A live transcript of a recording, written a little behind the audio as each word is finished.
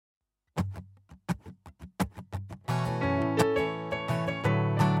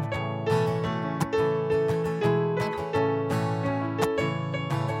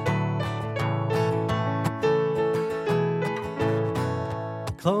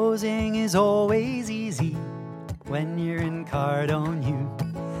Closing is always easy when you're in Cardone U.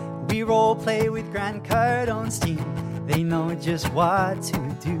 We role play with Grant Cardone's team. They know just what to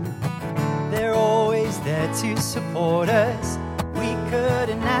do. They're always there to support us. We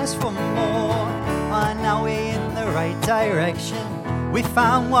couldn't ask for more. On our way in the right direction, we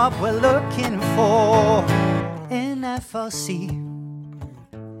found what we're looking for. In FLC,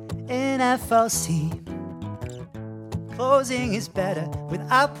 in FLC. Closing is better with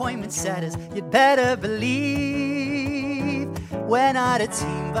appointment setters. You'd better believe we're not a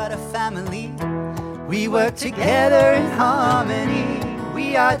team but a family. We work together in harmony.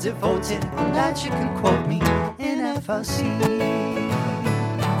 We are devoted, on that you can quote me, in FLC.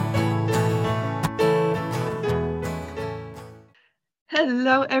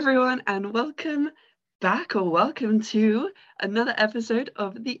 Hello everyone and welcome back, or welcome to another episode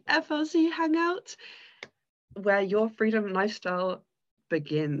of the FLC Hangout, where your freedom lifestyle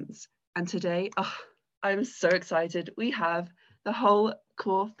begins. And today, I'm so excited. We have the whole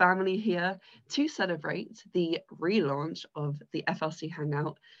core family here to celebrate the relaunch of the FLC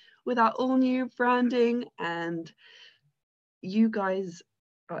Hangout with our all new branding, and you guys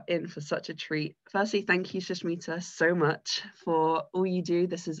are in for such a treat. Firstly, thank you, Sushmita, so much for all you do.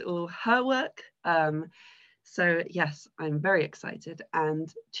 This is all her work. So yes, I'm very excited.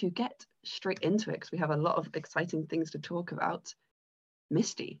 And to get straight into it, because we have a lot of exciting things to talk about,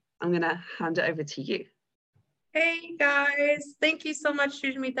 Misty, I'm going to hand it over to you. Hey guys, thank you so much,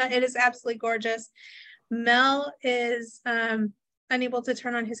 Sushmita. It is absolutely gorgeous. Mel is unable to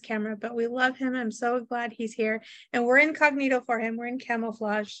turn on his camera, but we love him. I'm so glad he's here. And we're incognito for him. We're in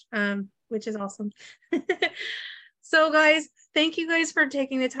camouflage, which is awesome. So guys, thank you guys for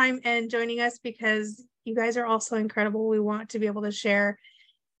taking the time and joining us, because you guys are also incredible. We want to be able to share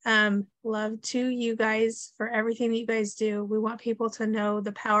love to you guys for everything that you guys do. We want people to know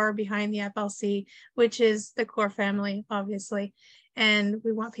the power behind the FLC, which is the core family, obviously, and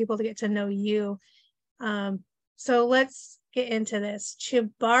we want people to get to know you. So let's get into this.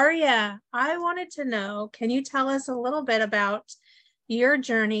 Chibaria, I wanted to know, can you tell us a little bit about your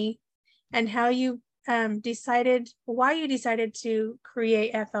journey and how you why you decided to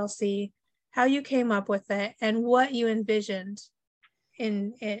create FLC, how you came up with it, and what you envisioned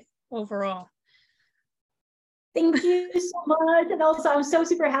in it overall? Thank you so much. And also, I'm so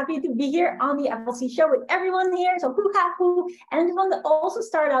super happy to be here on the FLC show with everyone here. So hoo-ha-hoo. And I just want to also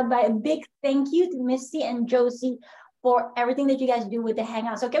start out by a big thank you to Misty and Josie for everything that you guys do with the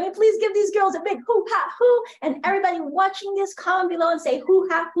Hangout. So can we please give these girls a big hoo-ha-hoo? And everybody watching this, comment below and say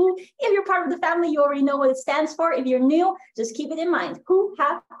hoo-ha-hoo. If you're part of the family, you already know what it stands for. If you're new, just keep it in mind.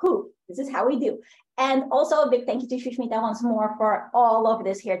 Hoo-ha-hoo. This is how we do. And also a big thank you to Sushmita once more for all of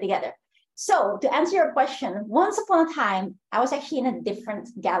this here together. So to answer your question, once upon a time, I was actually in a different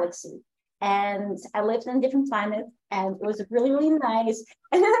galaxy and I lived in a different planet, and it was really, really nice.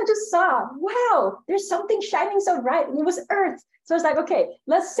 And then I just saw, wow, there's something shining so bright, and it was Earth. So I was like, okay,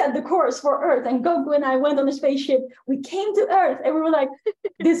 let's set the course for Earth. And Goku and I went on a spaceship. We came to Earth and we were like,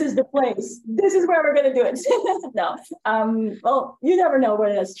 this is the place. This is where we're going to do it. No, well, you never know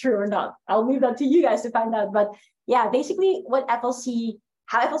whether that's true or not. I'll leave that to you guys to find out. But yeah, basically how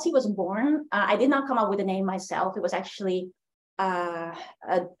FLC was born, I did not come up with a name myself. It was actually,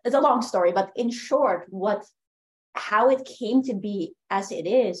 it's a long story, but in short, how it came to be as it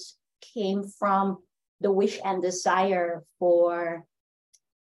is came from the wish and desire for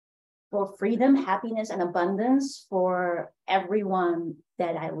freedom, happiness, and abundance for everyone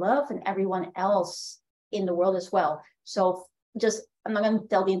that I love and everyone else in the world as well. So I'm not going to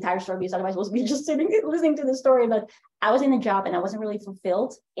tell the entire story because otherwise we'll be just sitting listening to the story, but I was in a job and I wasn't really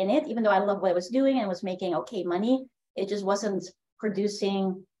fulfilled in it, even though I loved what I was doing and was making okay money. It just wasn't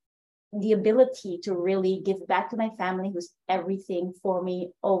producing the ability to really give back to my family, who's everything for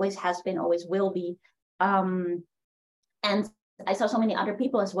me, always has been, always will be. And I saw so many other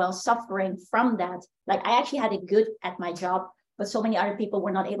people as well suffering from that. Like I actually had it good at my job, but so many other people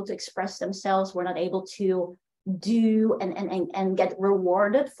were not able to express themselves, were not able to do and get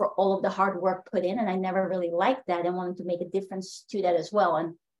rewarded for all of the hard work put in. And I never really liked that and wanted to make a difference to that as well.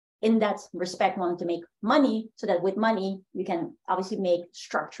 And in that respect, wanted to make money so that with money, you can obviously make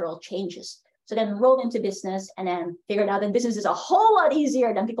structural changes. So then rolled into business and then figured out that business is a whole lot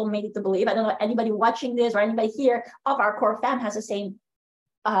easier than people made it to believe. I don't know anybody watching this or anybody here of our core fam has the same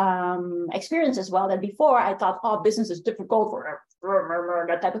experience as well. That before I thought, oh, business is difficult for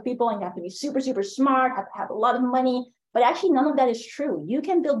that type of people, and you have to be super, super smart, have a lot of money. But actually, none of that is true. You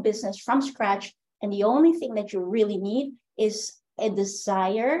can build business from scratch, and the only thing that you really need is a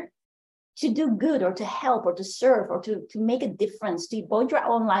desire do good or to help or to serve or to make a difference to both your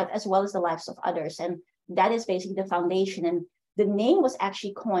own life as well as the lives of others. And that is basically the foundation. And the name was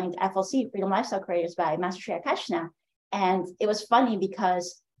actually coined FLC, Freedom Lifestyle Creators, by Master Shreya Kashna. And it was funny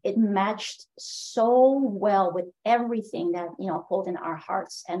because it matched so well with everything that, hold in our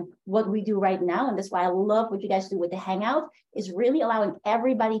hearts and what we do right now. And that's why I love what you guys do with the Hangout, is really allowing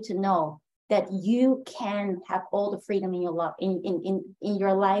everybody to know that you can have all the freedom in your life, in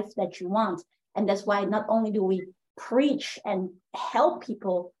your life that you want. And that's why not only do we preach and help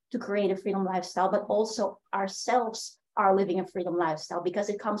people to create a freedom lifestyle, but also ourselves are living a freedom lifestyle, because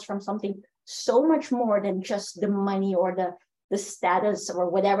it comes from something so much more than just the money or the status or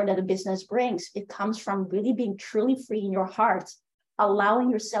whatever that a business brings. It comes from really being truly free in your heart, allowing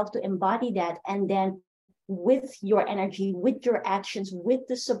yourself to embody that, and then with your energy, with your actions, with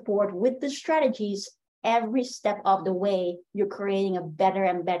the support, with the strategies, every step of the way, you're creating a better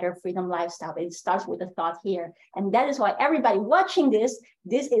and better freedom lifestyle. It starts with a thought here. And that is why everybody watching this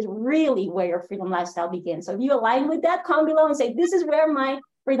is really where your freedom lifestyle begins. So if you align with that, comment below and say, this is where my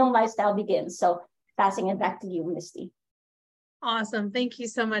freedom lifestyle begins. So passing it back to you, Misty. Awesome. Thank you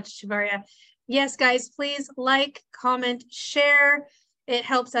so much, Shivaria. Yes, guys, please like, comment, share. It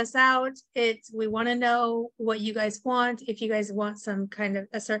helps us out. We want to know what you guys want. If you guys want some kind of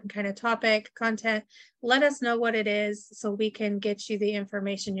a certain kind of topic, content, let us know what it is so we can get you the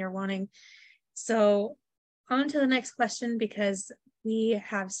information you're wanting. So on to the next question, because we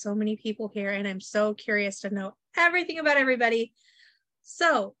have so many people here and I'm so curious to know everything about everybody.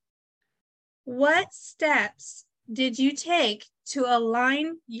 So what steps did you take to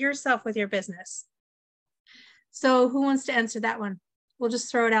align yourself with your business? So who wants to answer that one? We'll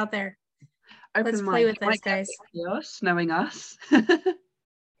just throw it out there. Let's play with this, guys. Yes, knowing us.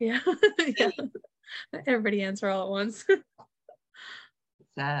 Yeah. Yeah. Everybody answer all at once.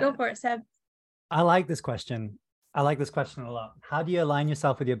 Go for it, Seb. I like this question. I like this question a lot. How do you align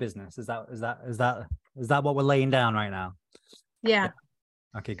yourself with your business? Is that what we're laying down right now? Yeah.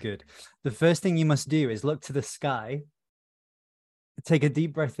 Okay, good. The first thing you must do is look to the sky. Take a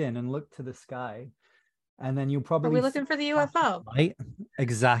deep breath in and look to the sky. And then you'll probably... Are we looking for the UFO? Right?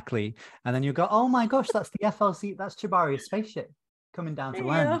 Exactly. And then you'll go, oh my gosh, that's the FLC, that's Chibaria's spaceship coming down to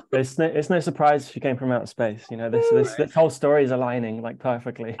land. It's no surprise she came from outer space. This whole story is aligning like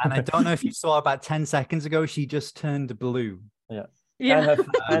perfectly. And I don't know if you saw about 10 seconds ago, she just turned blue. Yeah. Yeah.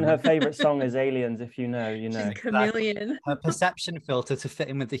 And her favorite song is Aliens. If you know, you know. She's a chameleon. Her perception filter to fit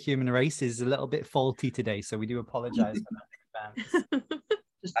in with the human race is a little bit faulty today, so we do apologize for that in advance.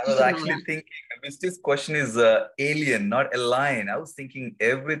 I was actually thinking, Misty's question is alien, not align. I was thinking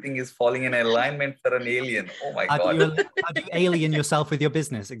everything is falling in alignment for an alien. Oh my God. How do you alien yourself with your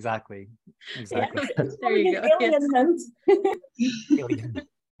business? Exactly. Yeah. There you go. Alien.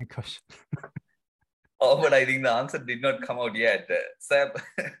 My gosh. Oh, but I think the answer did not come out yet. Seb.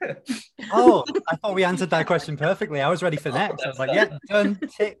 Oh, I thought we answered that question perfectly. I was ready for next. I was like, yeah, done.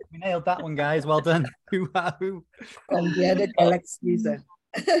 Tick. We nailed that one, guys. Well done. Who? From the other galaxies.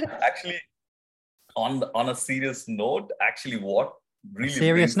 Actually, on a serious note, actually, what really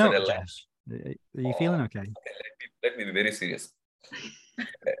serious brings note, Josh? Are you feeling okay? Let me be very serious.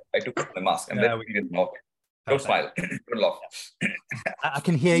 Okay, I took off my mask and Yeah, then serious note. Don't smile. Don't laugh. I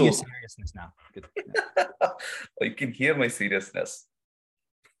can hear your seriousness now. Good. You can hear my seriousness.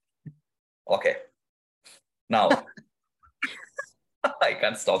 Okay. Now, I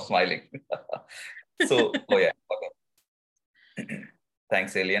can't stop smiling. So, okay.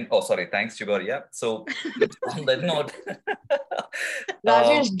 Thanks, Alien. Oh, sorry. Thanks, Chigoria. So, on that note,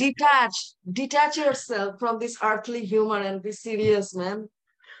 Rajesh, detach yourself from this earthly humor and be serious, man.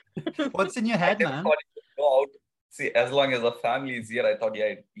 What's in your head, man? Go out. See, as long as the family is here, I thought,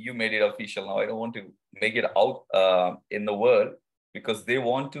 yeah, you made it official. Now I don't want to make it out in the world because they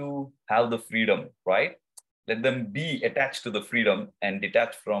want to have the freedom, right? Let them be attached to the freedom and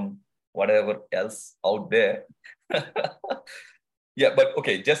detached from whatever else out there. Yeah, but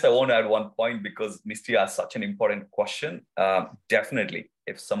okay, just I want to add one point because Misty asked such an important question. Definitely,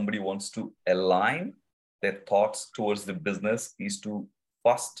 if somebody wants to align their thoughts towards the business is to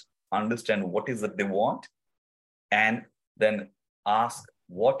first understand what is it they want and then ask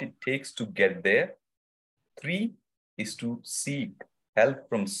what it takes to get there. 3 is to seek help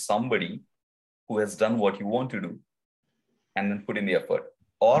from somebody who has done what you want to do and then put in the effort.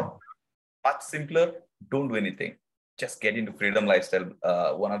 Or much simpler, don't do anything. Just get into Freedom Lifestyle,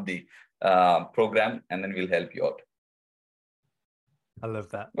 one of the program, and then we'll help you out. I love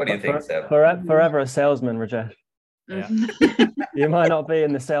that. What do you think, Seb? Forever a salesman, Rajesh. Yeah. You might not be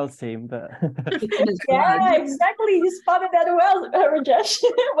in the sales team, but Yeah, exactly. You spotted that well, Rajesh.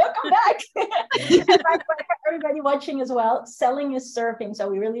 Welcome back. And by the way, for everybody watching as well, selling is surfing. So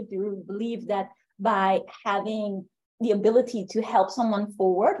we really do believe that by having the ability to help someone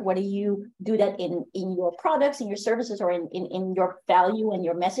forward, whether you do that in your products, in your services, or in your value and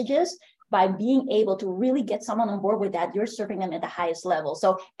your messages, by being able to really get someone on board with that, you're serving them at the highest level.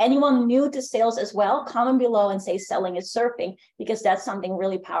 So anyone new to sales as well, comment below and say selling is surfing, because that's something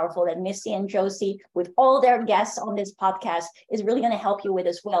really powerful that Misty and Josie, with all their guests on this podcast, is really going to help you with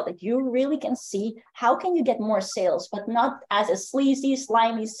as well, that you really can see how can you get more sales, but not as a sleazy,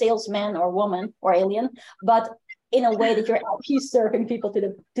 slimy salesman or woman or alien, but in a way that you're actually serving people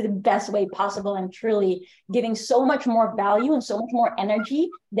to the best way possible, and truly giving so much more value and so much more energy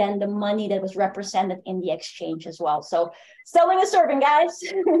than the money that was represented in the exchange as well. So selling is serving, guys.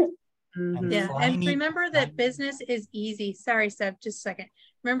 Yeah, and remember that business is easy. Sorry, Seb, just a second.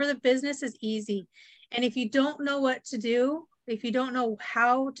 Remember that business is easy. And if you don't know what to do, if you don't know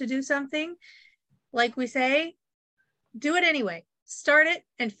how to do something, like we say, do it anyway. Start it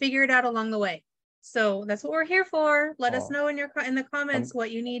and figure it out along the way. So that's what we're here for. Let us know in the comments what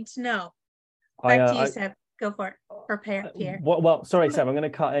you need to know. Back to you, Seb. Go for it. Or Pierre. Well, sorry, Seb. I'm going to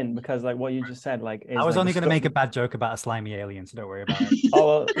cut in because like what you just said, like I was only going to make a bad joke about a slimy alien, so don't worry about it.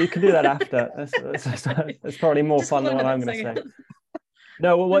 Oh well, you can do that after. That's probably more fun than what I'm going to say.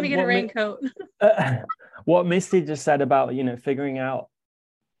 No, well, let me get a raincoat. What Misty just said about not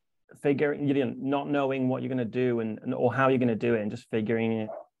knowing what you're going to do and or how you're going to do it, and just figuring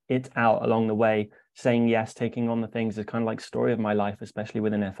it out along the way, saying yes, taking on the things, is kind of like story of my life, especially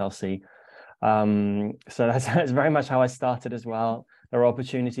within FLC. So that's very much how I started as well. There were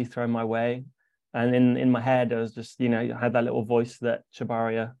opportunities thrown my way, and in my head I was just, I had that little voice that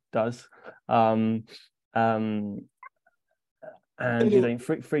Chabaria does, and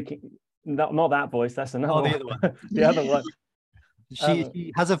freaking not that voice, that's another the other one. The other one.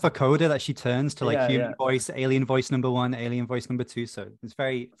 She has a vocoder that she turns to human voice, alien voice number 1, alien voice number 2. So it's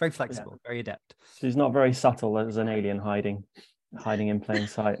very, very flexible, very adept. She's not very subtle as an alien hiding in plain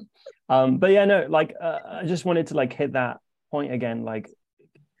sight. But yeah, no, I just wanted to hit that point again.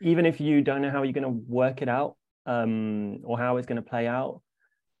 Even if you don't know how you're going to work it out, or how it's going to play out,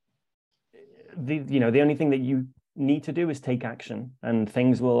 the only thing that you need to do is take action, and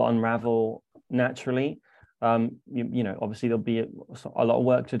things will unravel naturally. Obviously there'll be a lot of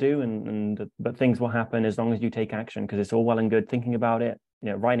work to do, but things will happen as long as you take action, because it's all well and good thinking about it,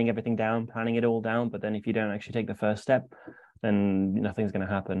 writing everything down, planning it all down, but then if you don't actually take the first step, then nothing's going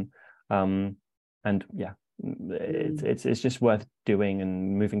to happen. It's just worth doing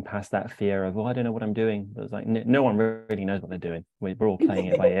and moving past that fear of, I don't know what I'm doing. It's like no one really knows what they're doing. We're all playing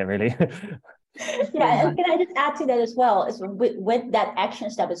it by ear, really. Yeah, and can I just add to that as well? Is with that action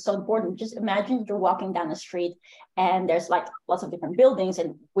step is so important. Just imagine you're walking down the street and there's lots of different buildings,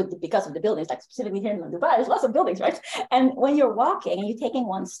 and because of the buildings, specifically here in Dubai, there's lots of buildings, right? And when you're walking and you're taking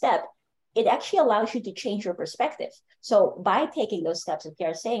one step, it actually allows you to change your perspective. So by taking those steps, if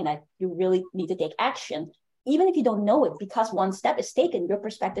you're saying that you really need to take action, even if you don't know it, because one step is taken, your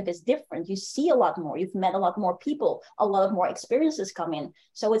perspective is different. You see a lot more, you've met a lot more people, a lot of more experiences come in.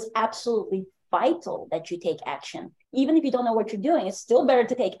 So it's absolutely vital that you take action. Even if you don't know what you're doing, it's still better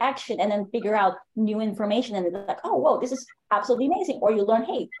to take action and then figure out new information, and it's like, oh, whoa, this is absolutely amazing. Or you learn,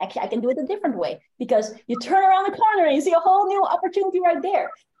 hey, actually I can do it a different way, because you turn around the corner and you see a whole new opportunity right there.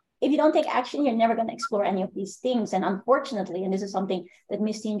 If you don't take action, you're never going to explore any of these things. And unfortunately, and this is something that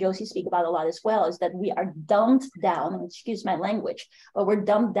Misty and Josie speak about a lot as well, is that we are dumbed down, excuse my language, but we're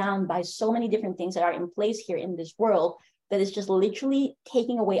dumbed down by so many different things that are in place here in this world that is just literally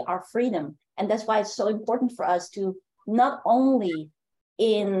taking away our freedom. And that's why it's so important for us to not only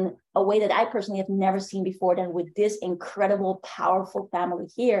in a way that I personally have never seen before than with this incredible, powerful family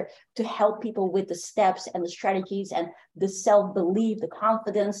here, to help people with the steps and the strategies and the self-belief, the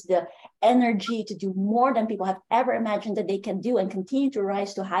confidence, the energy to do more than people have ever imagined that they can do, and continue to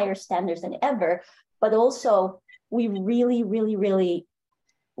rise to higher standards than ever. But also, we really, really, really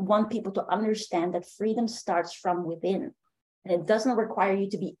want people to understand that freedom starts from within. And it doesn't require you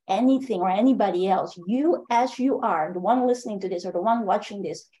to be anything or anybody else. You, as you are, the one listening to this or the one watching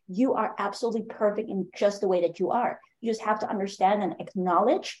this, you are absolutely perfect in just the way that you are. You just have to understand and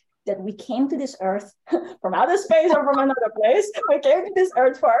acknowledge that we came to this earth from outer space or from another place. We came to this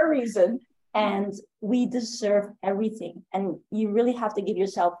earth for a reason, and we deserve everything. And you really have to give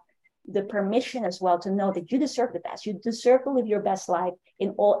yourself the permission as well to know that you deserve the best. You deserve to live your best life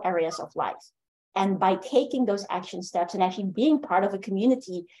in all areas of life. And by taking those action steps and actually being part of a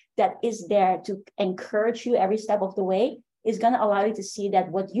community that is there to encourage you every step of the way is going to allow you to see that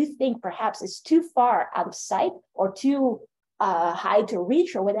what you think perhaps is too far out of sight or too high to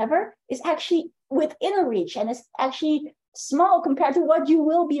reach or whatever is actually within a reach, and it's actually small compared to what you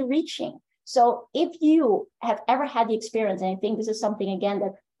will be reaching. So if you have ever had the experience, and I think this is something, again,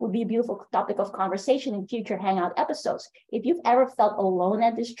 that would be a beautiful topic of conversation in future Hangout episodes. If you've ever felt alone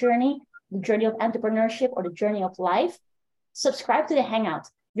at this journey, the journey of entrepreneurship or the journey of life, subscribe to the Hangout.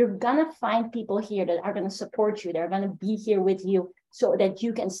 You're going to find people here that are going to support you. They're going to be here with you so that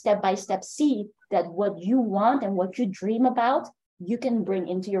you can step by step see that what you want and what you dream about, you can bring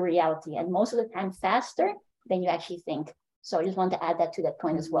into your reality. And most of the time faster than you actually think. So I just want to add that to that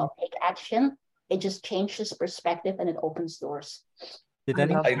point as well. Take action. It just changes perspective and it opens doors. Did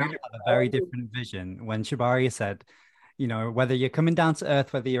anyone have a very different vision when Shibari said, you know, whether you're coming down to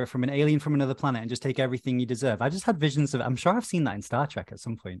Earth, whether you're from an alien from another planet and just take everything you deserve? I just had visions of, I'm sure I've seen that in Star Trek at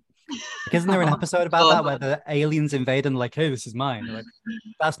some point. Like, isn't there an episode about that where the aliens invade and like, hey, this is mine? Like,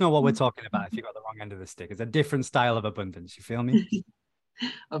 that's not what we're talking about if you got the wrong end of the stick. It's a different style of abundance. You feel me?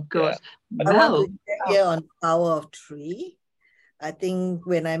 Of course. Yeah. I want to get here on power of three. I think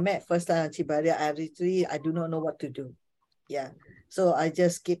when I met first time Chibaria, I do not know what to do. Yeah. So I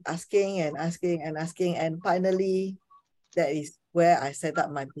just keep asking and asking and asking. And finally, that is where I set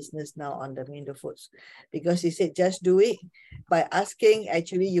up my business now on the Minder Foods. Because he said, just do it. By asking,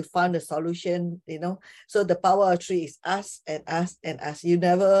 actually, you found a solution, you know. So the power of three is ask and ask and ask. You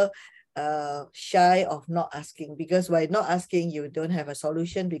never shy of not asking, because by not asking, you don't have a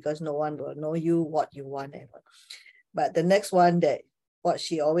solution because no one will know you what you want. But the next one that what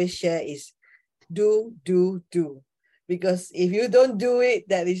she always share is do. Because if you don't do it,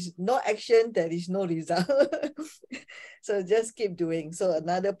 there is no action, there is no result. So just keep doing. So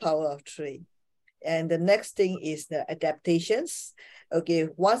another power of three. And the next thing is the adaptations. Okay,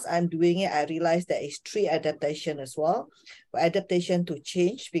 once I'm doing it, I realize there is three adaptation as well. Adaptation to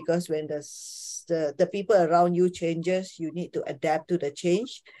change, because when the people around you changes, you need to adapt to the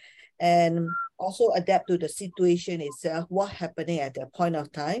change. And also adapt to the situation itself, what happening at that point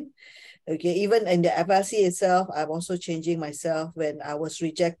of time. Okay, even in the FLC itself, I'm also changing myself. When I was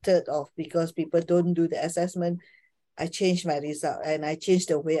rejected because people don't do the assessment, I changed my result and I changed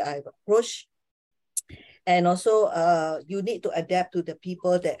the way I approach. And also, you need to adapt to the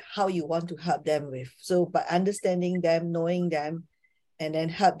people that how you want to help them with. So by understanding them, knowing them, and then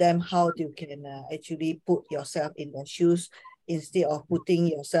help them how you can actually put yourself in their shoes instead of putting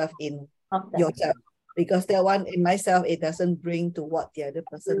yourself in yourself. Because that one in myself, it doesn't bring to what the other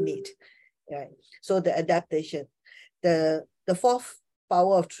person need. Right. So the adaptation. The fourth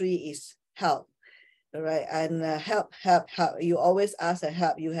power of three is help. All right. And help. You always ask for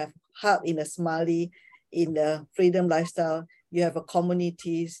help. You have help in a smiley, in the freedom lifestyle. You have a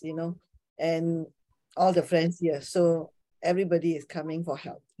communities, you know, and all the friends here. So everybody is coming for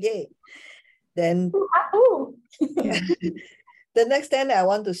help. Yay. Then the next thing I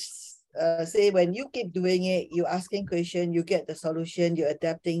want to say, when you keep doing it, you asking question, you get the solution, you're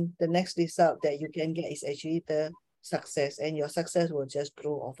adapting, the next result that you can get is actually the success, and your success will just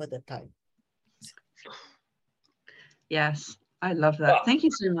grow over the time. Yes, I love that. Thank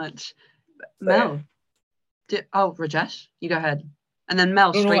you so much. Mel. Rajesh, you go ahead. And then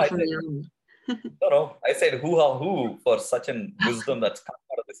Mel, straight from the room. No, I said who for such an wisdom that's come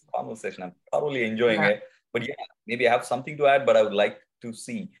out of this conversation. I'm thoroughly enjoying it. But yeah, maybe I have something to add, but I would like to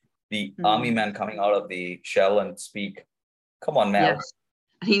see the army man coming out of the shell and speak. Come on, Mel. Yes.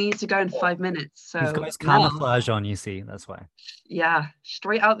 He needs to go in 5 minutes. So he's got his camouflage on, you see, that's why. Yeah,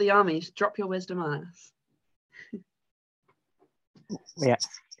 straight out the army. Drop your wisdom on us. Yeah.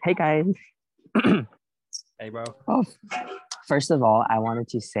 Hey guys. Hey bro. Oh, first of all, I wanted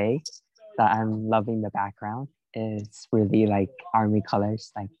to say that I'm loving the background. It's really like army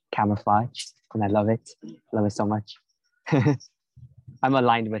colors, like camouflage, and I love it. Love it so much. I'm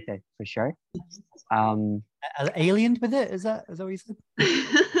aligned with it for sure. Aliened with it? Is that what you said?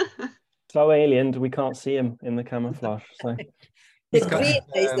 So aliened, we can't see him in the camouflage. So the green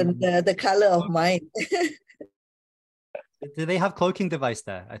is the color of mine. Do they have cloaking device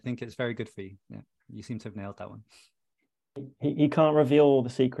there? I think it's very good for you. Yeah, you seem to have nailed that one. He can't reveal all the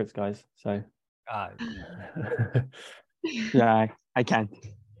secrets, guys. So yeah, I can.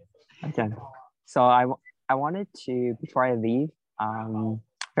 So I wanted to, before I leave,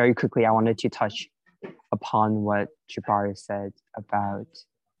 very quickly, I wanted to touch upon what Jabari said about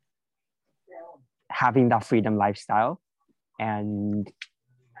having that freedom lifestyle and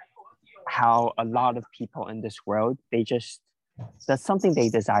how a lot of people in this world, that's something they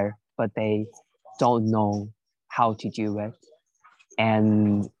desire, but they don't know how to do it.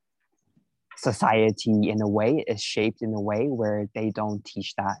 And society in a way is shaped in a way where they don't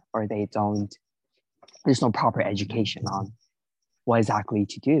teach that, or there's no proper education on what exactly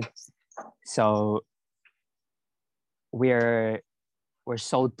to do. So we're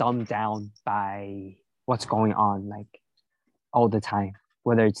so dumbed down by what's going on, like all the time,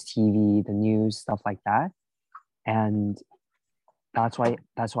 whether it's TV, the news, stuff like that. And that's why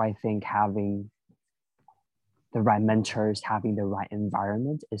I think having the right mentors, having the right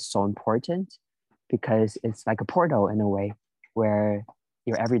environment is so important, because it's like a portal in a way where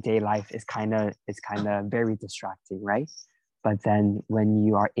your everyday life is kind of very distracting, right? But then when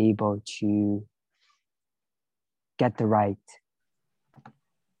you are able to get the right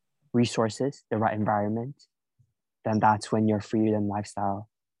resources, the right environment, then that's when your freedom lifestyle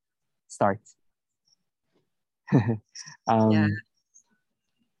starts. Yeah.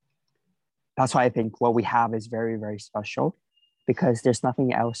 That's why I think what we have is very, very special, because there's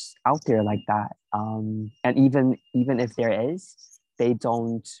nothing else out there like that. And even if there is, they're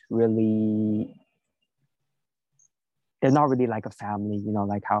not really like a family, you know,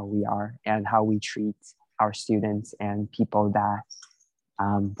 like how we are and how we treat our students and people that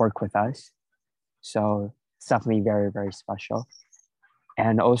work with us. So it's definitely very, very special.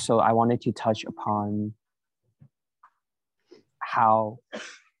 And also I wanted to touch upon how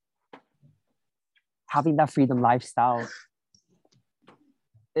having that freedom lifestyle,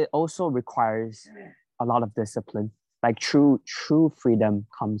 it also requires a lot of discipline. Like true freedom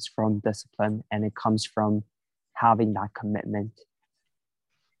comes from discipline, and it comes from having that commitment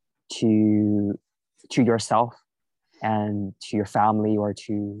to yourself and to your family, or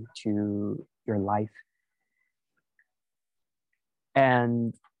to your life.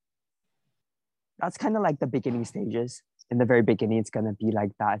 And that's kind of like the beginning stages. In the very beginning, it's going to be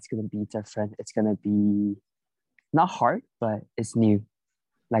like that. It's going to be different. It's going to be not hard, but it's new.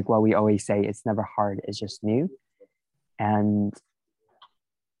 Like what we always say, it's never hard, it's just new. And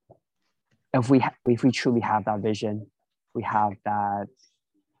if we truly have that vision, we have that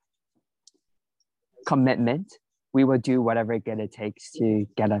commitment, we will do whatever it takes to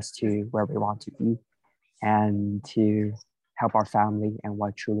get us to where we want to be, and to help our family and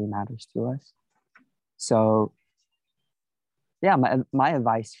what truly matters to us. So yeah, my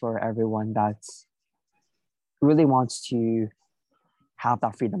advice for everyone that really wants to have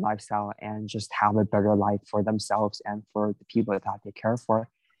that freedom lifestyle and just have a better life for themselves and for the people that they care for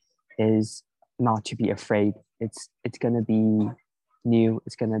is not to be afraid. It's going to be new.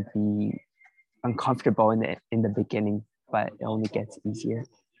 It's going to be uncomfortable in the beginning, but it only gets easier.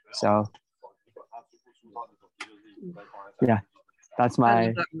 So yeah, that's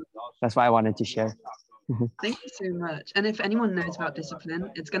what I wanted to share. Thank you so much. And if anyone knows about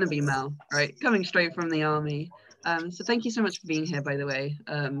discipline, it's going to be Mel, right? Coming straight from the army. So thank you so much for being here, by the way,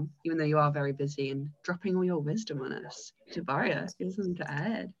 even though you are very busy, and dropping all your wisdom on us. Jabaria, you have something to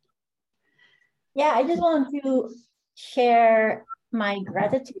add? Yeah, I just want to share my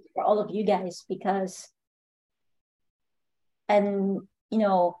gratitude for all of you guys, because, and you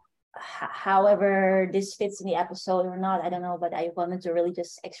know, however this fits in the episode or not, I don't know, but I wanted to really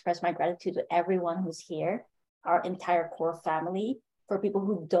just express my gratitude to everyone who's here, our entire core family. For people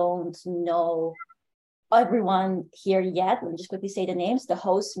who don't know everyone here yet, let me just quickly say the names: the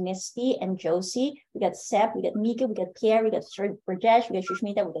hosts, Misty and Josie. We got Seb, we got Mika, we got Pierre, we got Rajesh, we got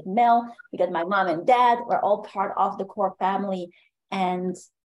Shushmita, we got Mel, we got my mom and dad. We're all part of the core family. And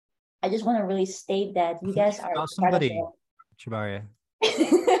I just want to really state that you guys are incredible. Jabaria.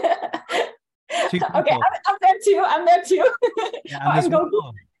 Okay, I'm there too. Yeah, and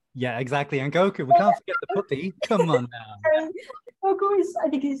Goku. Yeah, exactly. And Goku, we can't forget the puppy. Come on now. Goku I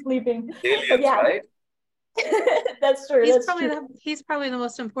think he's sleeping. Aliens, right? That's true. He's probably the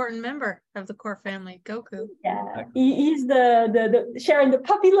most important member of the core family, Goku. Yeah, he's the sharing the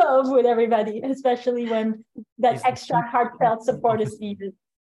puppy love with everybody, especially when that extra heartfelt support is needed.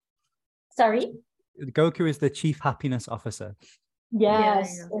 Sorry? Goku is the chief happiness officer.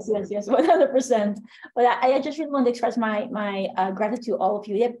 Yes, 100%. But I just really want to express my gratitude to all of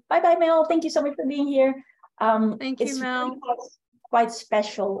you. Yeah, bye, Mel. Thank you so much for being here. Thank you, Mel. Really quite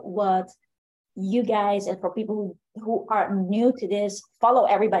special what you guys, and for people who are new to this, follow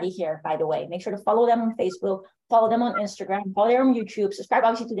everybody here, by the way. Make sure to follow them on Facebook, follow them on Instagram, follow them on YouTube, subscribe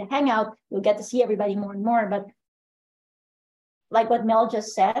obviously to the Hangout. You'll get to see everybody more and more. But like what Mel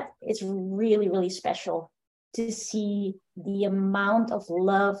just said, it's really, really special to see the amount of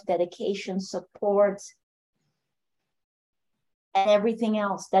love, dedication, support, and everything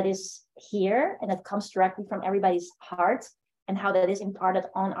else that is here and that comes directly from everybody's heart. and how that is imparted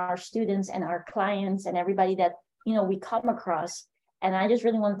on our students and our clients and everybody that, you know, we come across. And I just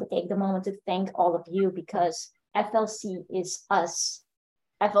really wanted to take the moment to thank all of you, because FLC is us.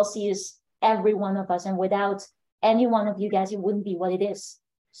 FLC is every one of us. And without any one of you guys, it wouldn't be what it is.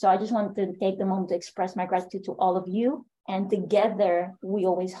 So I just wanted to take the moment to express my gratitude to all of you. And together, we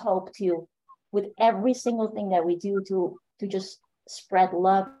always hope to, with every single thing that we do, to just spread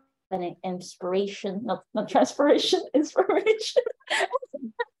love and inspiration, not transpiration, inspiration.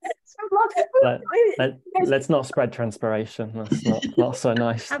 Let's not spread transpiration. That's not so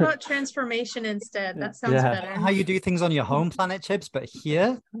nice. How about transformation instead? That sounds better. How you do things on your home planet, Chips, but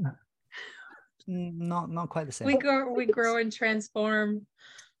here, not quite the same. We grow and transform.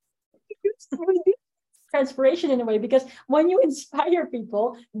 Transpiration in a way, because when you inspire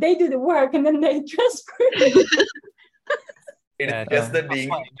people, they do the work and then they transpire. It's just that the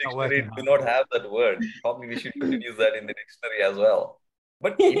English dictionary do not have that word. Probably we should introduce that in the dictionary as well.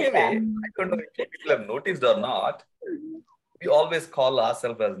 But anyway, I don't know if people have noticed or not, we always call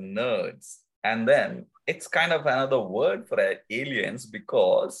ourselves as nerds. And then it's kind of another word for aliens,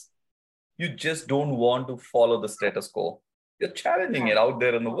 because you just don't want to follow the status quo. You're challenging it out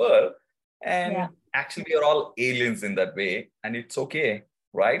there in the world. And actually, you're all aliens in that way. And it's okay,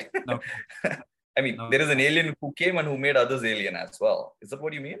 right? Okay. I mean, there is an alien who came and who made others alien as well. Is that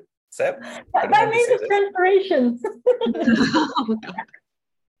what you mean, Seb? That means it's transpiration. Oh, God.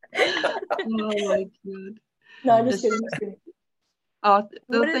 Oh my God. No, I'm just kidding. Oh,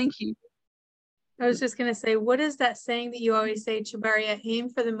 well, thank you. I was just gonna say, what is that saying that you always say, Chabaria? Aim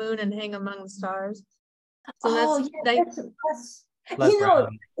for the moon and hang among the stars. So that's you know,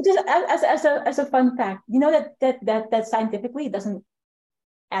 just as a fun fact, you know that scientifically it doesn't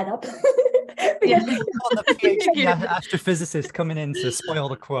add up. Because the PhD astrophysicist coming in to spoil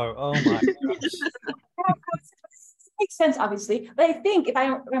the quote. Oh my gosh. Makes sense, obviously, but I think if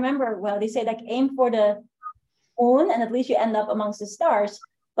I remember well, they say like aim for the moon and at least you end up amongst the stars,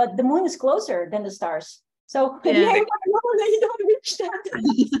 but the moon is closer than the stars, so if you aim for the moon then you don't reach that.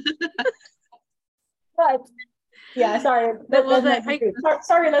 But yeah, sorry.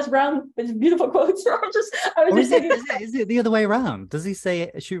 Sorry, Les Brown. It's beautiful quotes. Is it the other way around? Does he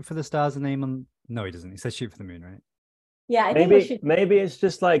say shoot for the stars and aim on? No, he doesn't. He says shoot for the moon, right? Yeah, I think maybe it's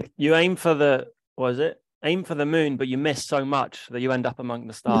just like you aim for the aim for the moon, but you miss so much that you end up among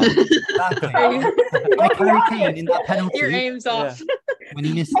the stars. Exactly. Like Harry Kane in that penalty. Your aim's off. When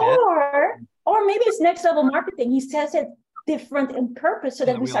he missed it. Or maybe it's next level marketing. He says it different in purpose so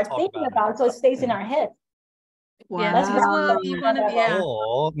that we start thinking about it, so it stays in our head. Wow. Yeah, well, you want to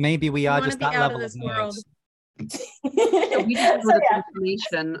Or maybe we are just that level of world. So we just saw the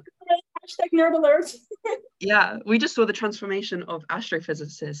transformation. Hashtag nerd alert. Yeah, we just saw the transformation of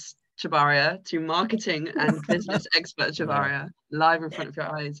astrophysicist Chabaria to marketing and business expert Chabaria live in front of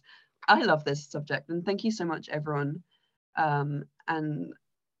your eyes. I love this subject, and thank you so much, everyone. And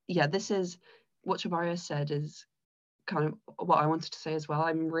yeah, this is what Chabaria said is kind of what I wanted to say as well.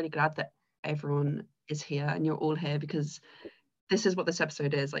 I'm really glad that everyone is here and you're all here, because this is what this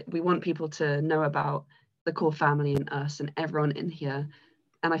episode is. Like, we want people to know about the core family and us and everyone in here,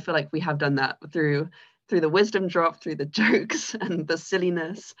 and I feel like we have done that through the wisdom drop, through the jokes and the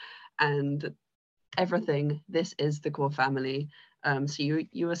silliness and everything. This is the core family. So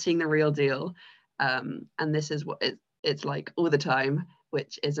you are seeing the real deal, and this is what it's like all the time,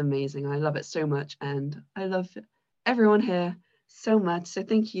 which is amazing. I love it so much, and I love everyone here so much. So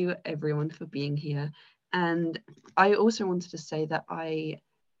thank you everyone for being here. And I also wanted to say that I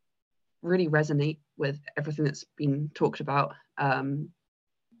really resonate with everything that's been talked about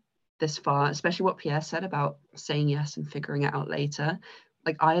this far, especially what Pierre said about saying yes and figuring it out later.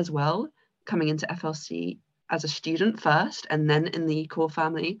 Like, I as well, coming into FLC as a student first and then in the core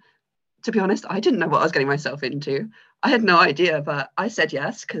family, to be honest, I didn't know what I was getting myself into. I had no idea, but I said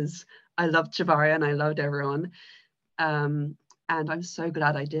yes because I loved Chabaria and I loved everyone. And I'm so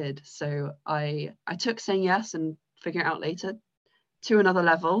glad I did. So I took saying yes and figuring it out later to another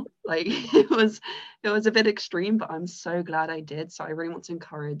level. Like, it was a bit extreme, but I'm so glad I did. So I really want to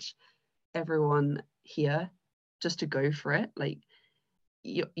encourage everyone here just to go for it. Like,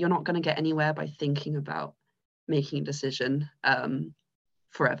 you're not going to get anywhere by thinking about making a decision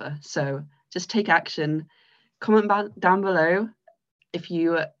forever. So just take action. Comment down below if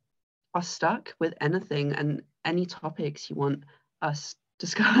you are stuck with anything and any topics you want us to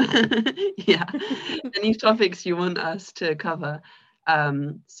any topics you want us to cover.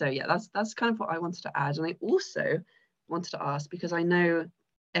 So yeah, that's kind of what I wanted to add. And I also wanted to ask, because I know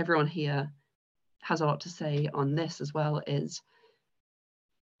everyone here has a lot to say on this as well, is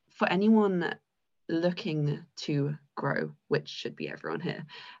for anyone looking to grow, which should be everyone here.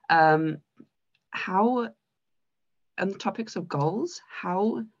 How, on the topics of goals,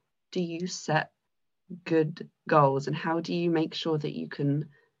 how do you set good goals, and how do you make sure that you can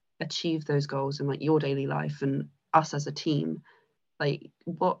achieve those goals in like your daily life and us as a team? Like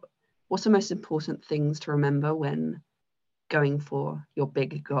what's the most important things to remember when going for your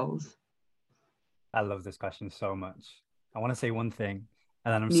big goals? I love this question so much. I want to say one thing,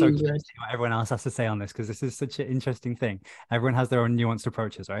 and then I'm so curious to see what everyone else has to say on this, because this is such an interesting thing. Everyone has their own nuanced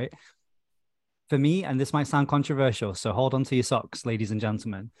approaches, right? For me, and this might sound controversial, so hold on to your socks, ladies and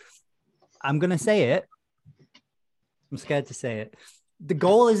gentlemen. I'm going to say it. I'm scared to say it. The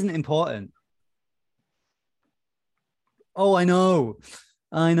goal isn't important. Oh, I know.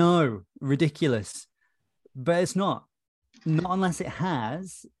 Ridiculous. But it's not unless it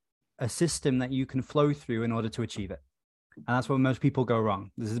has a system that you can flow through in order to achieve it. And that's where most people go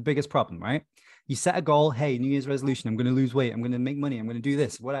wrong. This is the biggest problem, right? You set a goal. Hey, New Year's resolution, I'm going to lose weight. I'm going to make money. I'm going to do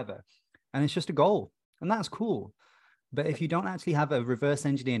this, whatever. And it's just a goal. And that's cool. But if you don't actually have a reverse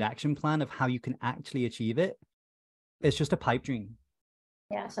engineered action plan of how you can actually achieve it, it's just a pipe dream.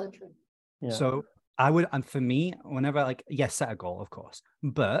 Yeah, so true. Yeah. So I would, and for me, whenever yes, set a goal, of course.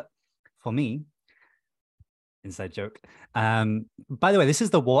 But for me, inside joke. By the way, this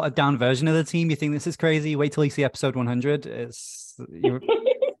is the watered down version of the team. You think this is crazy? Wait till you see episode 100. The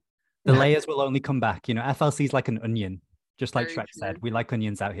layers will only come back. FLC is like an onion, just like Shrek said. We like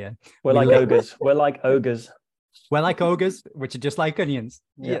onions out here. We're like ogres. We're like ogres. We're like ogres, which are just like onions.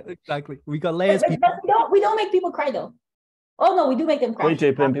 Yeah, exactly. We got layers. But we don't make people cry though. Oh no, we do make them cry. We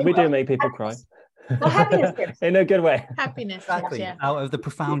do make people cry. Well, happiness in a good way. Happiness. Exactly. Yeah. Out of the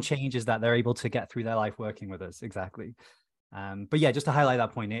profound changes that they're able to get through their life working with us. Exactly. But yeah, just to highlight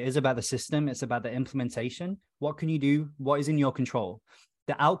that point, it is about the system. It's about the implementation. What can you do? What is in your control?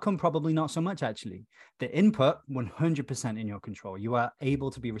 The outcome, probably not so much, actually. The input, 100% in your control. You are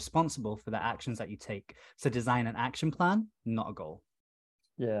able to be responsible for the actions that you take. So design an action plan, not a goal.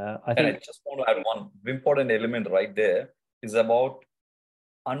 Yeah, I just want to add one important element right there is about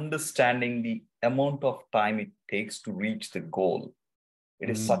understanding the amount of time it takes to reach the goal. It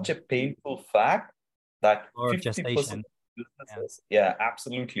is such a painful fact that 50% of businesses,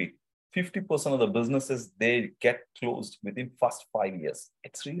 absolutely. 50% of the businesses, they get closed within first 5 years.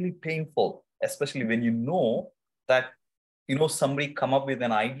 It's really painful, especially when you know that, somebody come up with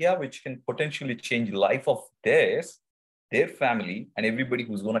an idea which can potentially change the life of theirs, their family, and everybody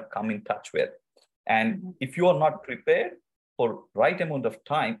who's going to come in touch with. And if you are not prepared for right amount of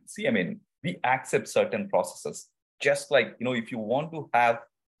time, we accept certain processes. Just like, if you want to have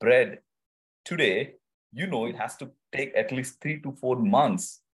bread today, it has to take at least 3 to 4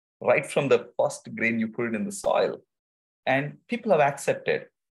 months right from the first grain you put it in the soil. And people have accepted.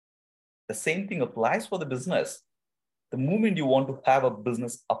 The same thing applies for the business. The moment you want to have a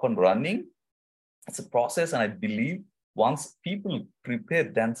business up and running, it's a process. And I believe once people prepare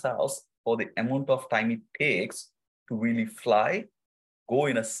themselves for the amount of time it takes to really fly, go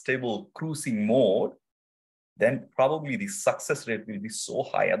in a stable cruising mode, then probably the success rate will be so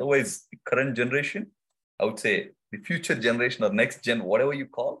high. Otherwise, the current generation, I would say the future generation or next gen, whatever you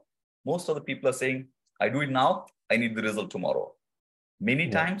call, most of the people are saying, I do it now, I need the result tomorrow. Many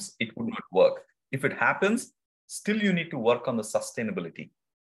times it would not work. If it happens, still you need to work on the sustainability.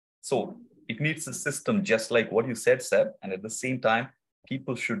 So it needs a system just like what you said, Seb. And at the same time,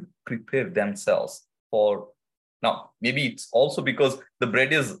 people should prepare themselves for, now, maybe it's also because the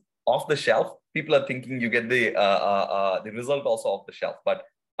bread is off the shelf. People are thinking you get the result also off the shelf. But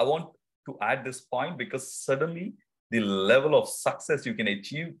I want to add this point because suddenly the level of success you can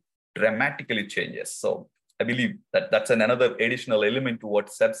achieve dramatically changes. So I believe that that's another additional element to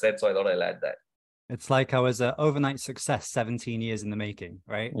what Seb said. So I thought I'll add that. It's like I was an overnight success, 17 years in the making,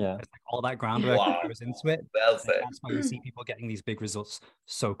 right? Yeah. It's like all that groundwork that goes into it. Well said. That's why you see people getting these big results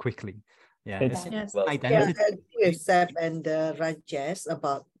so quickly. Yeah. It's identity. I agree with Seb and Rajesh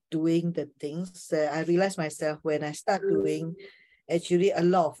about doing the things. I realized myself when I start doing actually a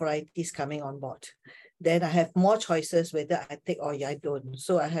lot of varieties coming on board. Then I have more choices whether I take or I don't.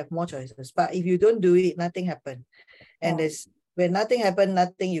 So I have more choices. But if you don't do it, nothing happens. And when nothing happens,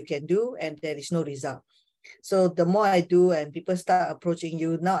 nothing you can do, and there is no result. So the more I do and people start approaching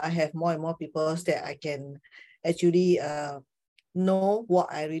you, now I have more and more people that I can actually know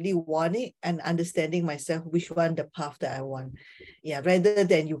what I really want it and understanding myself, which one the path that I want. Yeah, rather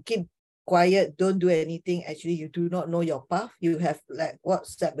than you keep quiet, don't do anything. Actually, you do not know your path. You have, like what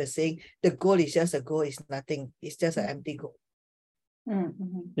Seb was saying, the goal is just a goal, it's nothing. It's just an empty goal.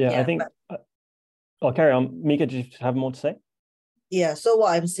 Yeah, I think I'll carry on. Mika, do you have more to say? Yeah, so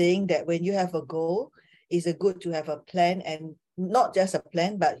what I'm saying that when you have a goal, it's a good to have a plan, and not just a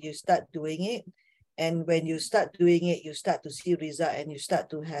plan, but you start doing it. And when you start doing it, you start to see result, and you start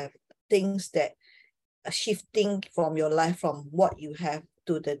to have things that are shifting from your life, from what you have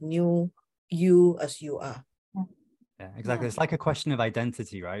to the new you as you are. Yeah, exactly. It's like a question of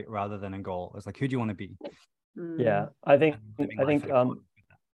identity, right? Rather than a goal. It's like, who do you want to be? Yeah, I think And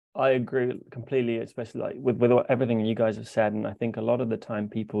I agree completely, especially like with everything you guys have said. And I think a lot of the time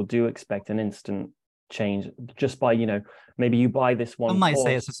people do expect an instant change just by, maybe you buy this one Some might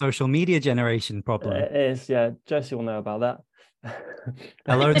say course. it's a social media generation problem. It is, yeah. Jesse will know about that.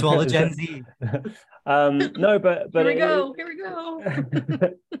 Hello to all the Gen Z. No, but Here we go.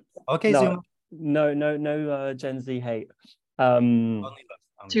 Okay, no, Zuma. no Gen Z hate. Only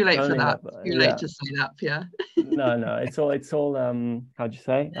Too late for Only that. love, Too yeah. late to say that, Pierre. No, it's all how'd you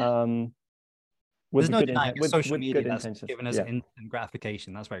say? With There's no good denying with social media good that's intentions. given us Yeah. instant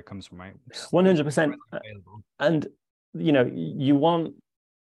gratification. That's where it comes from, right? 100%. And you want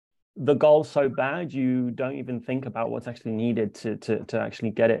the goal so bad you don't even think about what's actually needed to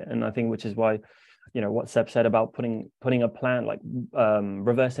actually get it. And I think which is why, what Seb said about putting a plan, like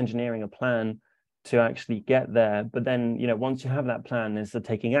reverse engineering a plan to actually get there. But then, once you have that plan, there's the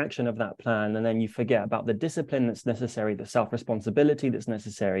taking action of that plan, and then you forget about the discipline that's necessary, the self-responsibility that's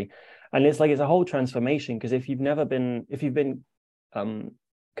necessary. And it's a whole transformation, because if you've been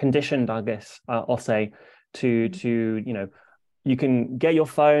conditioned, I guess I'll say, to you can get your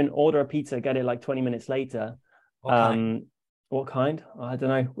phone, order a pizza, get it like 20 minutes later. What kind? I don't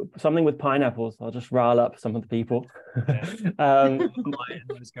know. Something with pineapples. I'll just rile up some of the people. Let's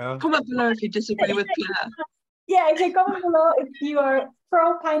go. Comment below if you disagree with Pierre. Yeah, exactly. Comment below if you are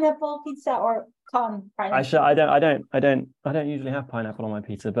pro pineapple pizza or con pineapple. I don't usually have pineapple on my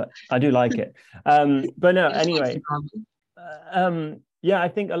pizza, but I do like it. But no, anyway. Yeah, I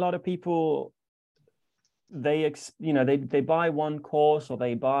think a lot of people, they buy one course or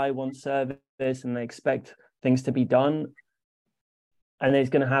they buy one service and they expect things to be done, and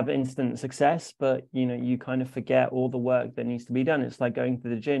it's going to have instant success, but you kind of forget all the work that needs to be done. It's like going to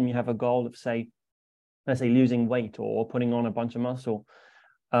the gym. You have a goal of let's say losing weight or putting on a bunch of muscle.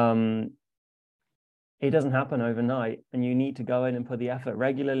 It doesn't happen overnight, and you need to go in and put the effort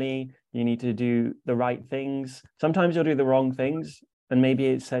regularly. You need to do the right things. Sometimes you'll do the wrong things, and maybe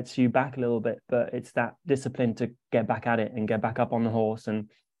it sets you back a little bit, but it's that discipline to get back at it and get back up on the horse, and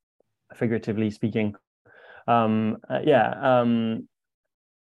figuratively speaking.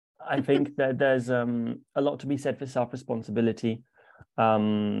 I think that there's a lot to be said for self-responsibility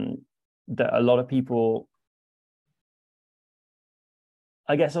that a lot of people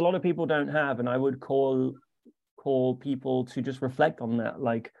don't have, and I would call people to just reflect on that.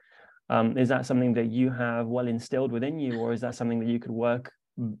 Like, is that something that you have well instilled within you, or is that something that you could work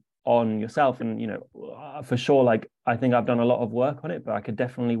on yourself? And for sure, like, I think I've done a lot of work on it, but I could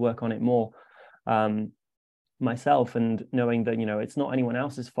definitely work on it more myself, and knowing that it's not anyone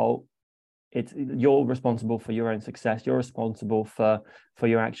else's fault. You're responsible for your own success. You're responsible for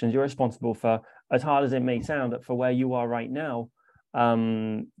your actions. You're responsible for, as hard as it may sound, for where you are right now.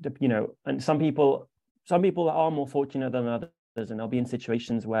 And some people are more fortunate than others, and they'll be in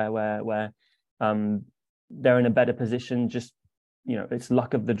situations where they're in a better position. Just it's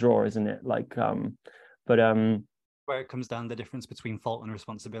luck of the draw, isn't it? Like, where it comes down the difference between fault and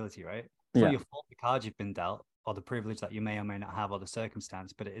responsibility, right? It's Yeah. not your fault the card you've been dealt, or the privilege that you may or may not have, or the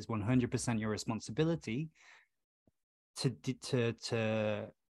circumstance, but it is 100% your responsibility to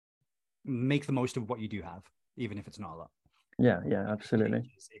make the most of what you do have, even if it's not a lot. Yeah,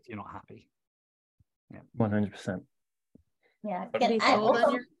 absolutely. If you're not happy. Yeah, 100%. Yeah.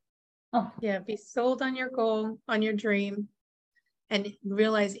 Be sold on your goal, on your dream, and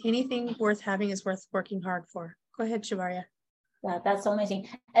realize anything worth having is worth working hard for. Go ahead, Shivaria. Yeah, that's so amazing.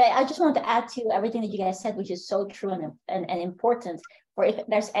 I just want to add to everything that you guys said, which is so true and important. For if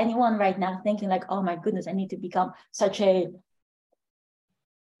there's anyone right now thinking like, oh my goodness, I need to become such a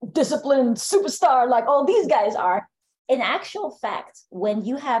disciplined superstar like all these guys are. In actual fact, when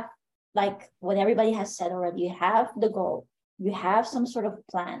you have, like what everybody has said already, you have the goal, you have some sort of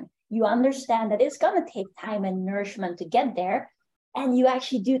plan, you understand that it's going to take time and nourishment to get there, and you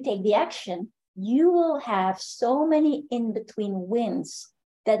actually do take the action, you will have so many in-between wins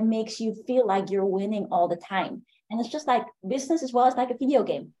that makes you feel like you're winning all the time. And it's just like business as well as like a video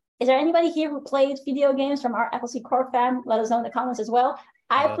game. Is there anybody here who played video games from our FLC core fan? Let us know in the comments as well.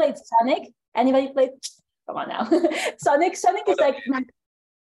 I played Sonic. Anybody played? Come on now. Sonic is like,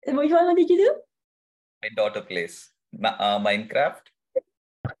 which one did you do? My daughter plays Minecraft.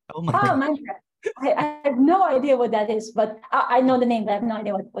 Oh my God. Minecraft. I have no idea what that is, but I know the name, but I have no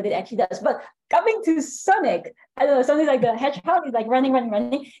idea what it actually does. But coming to Sonic, I don't know, something like the hedgehog is like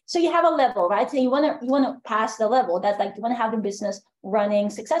running. So you have a level, right? So you wanna pass the level. That's like you want to have the business running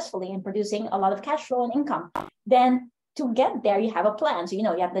successfully and producing a lot of cash flow and income. Then to get there, you have a plan. So you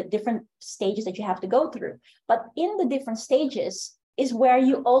have the different stages that you have to go through. But in the different stages is where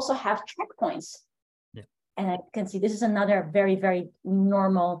you also have checkpoints. Yeah. And I can see this is another very, very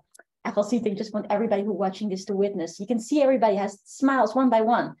normal FLC thing. Just want everybody who's watching this to witness. You can see everybody has smiles one by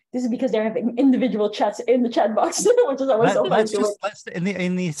one. This is because they're having individual chats in the chat box, which is always so funny. Let's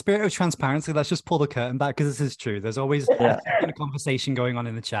in the spirit of transparency, let's just pull the curtain back, because this is true. There's always a conversation going on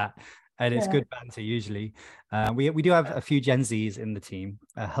in the chat, and it's good banter usually. We do have a few Gen Zs in the team.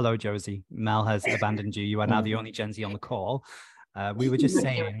 Hello, Josie. Mel has abandoned you. You are now the only Gen Z on the call. We were just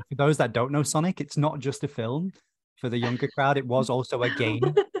saying, for those that don't know Sonic, it's not just a film. For the younger crowd, it was also a game.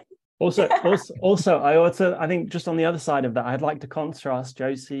 Also, I think just on the other side of that, I'd like to contrast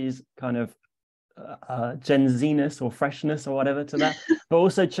Josie's kind of Gen Z-ness or freshness or whatever to that, but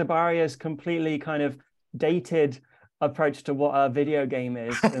also Chibaria's completely kind of dated approach to what a video game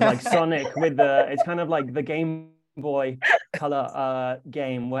is, and like Sonic with it's kind of like the Game Boy Color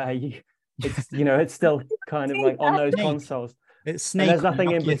game where it's still kind of like on those consoles. It's Snake. There's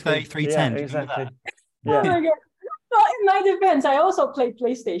nothing in between. 3310. Yeah, exactly. Oh my God. Well, in my defense, I also played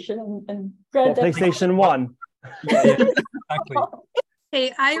PlayStation and PlayStation 1. Yeah, exactly.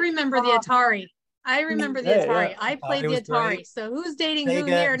 Hey, I remember the Atari. I played the Atari. Great. So who's dating who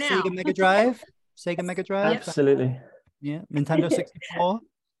here now? Sega Mega Drive. Sega Mega Drive. Absolutely. Yeah. Nintendo 64.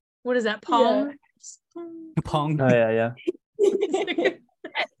 What is that? Pong? Yeah. Pong. Oh yeah.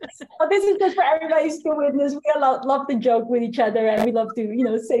 Well, this is just for everybody to witness. We love to joke with each other, and we love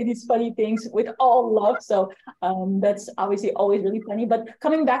to, say these funny things with all love. So that's obviously always really funny. But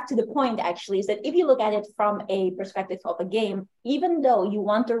coming back to the point, actually, is that if you look at it from a perspective of a game, even though you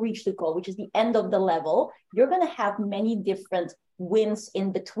want to reach the goal, which is the end of the level, you're going to have many different wins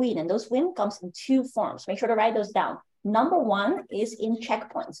in between. And those wins comes in two forms. Make sure to write those down. Number one is in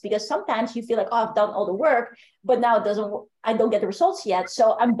checkpoints, because sometimes you feel like, oh, I've done all the work, but now I don't get the results yet.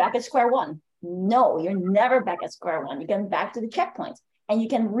 So I'm back at square one. No, you're never back at square one. You get back to the checkpoint, and you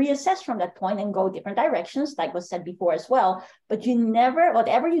can reassess from that point and go different directions, like was said before as well. But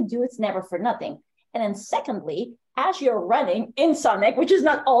whatever you do, it's never for nothing. And then secondly, as you're running in Sonic, which is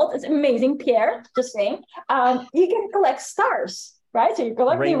not alt, it's amazing, Pierre, just saying, you can collect stars, right? So you're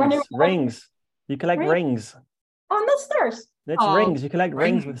collecting rings. You collect rings. Oh, not stars. It's rings. You collect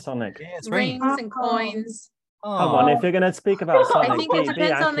rings with Sonic. Yeah, it's rings and coins. Come on, if you're going to speak about Sonic, I think it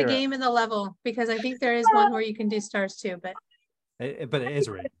depends on the game and the level, because I think there is one where you can do stars too, but it is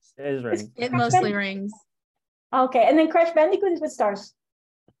rings. It is rings. It mostly rings. Okay, and then Crash Bandicoot is with stars.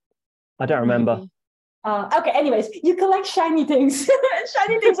 I don't remember. Okay, anyways, you collect shiny things.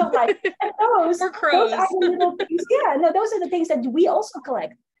 Shiny things of life. And those are the little things. Yeah, no, those are the things that we also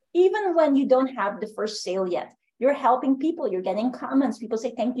collect. Even when you don't have the first sale yet, you're helping people, you're getting comments, people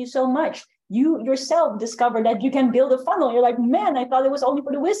say, thank you so much. You yourself discover that you can build a funnel. You're like, man, I thought it was only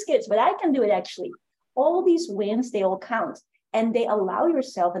for the WizKids, but I can do it actually. All these wins, they all count. And they allow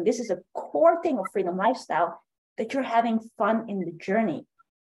yourself, and this is a core thing of Freedom Lifestyle, that you're having fun in the journey.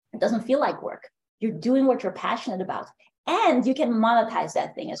 It doesn't feel like work. You're doing what you're passionate about. And you can monetize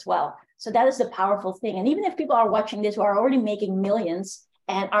that thing as well. So that is the powerful thing. And even if people are watching this who are already making millions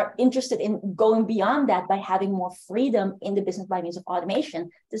and are interested in going beyond that by having more freedom in the business by means of automation,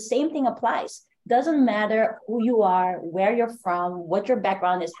 the same thing applies. Doesn't matter who you are, where you're from, what your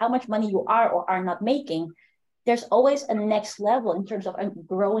background is, how much money you are or are not making. There's always a next level in terms of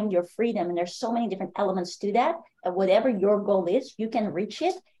growing your freedom. And there's so many different elements to that. And whatever your goal is, you can reach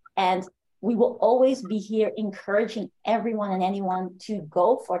it. And we will always be here encouraging everyone and anyone to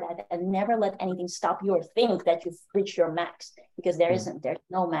go for that and never let anything stop you or think that you've reached your max, because there's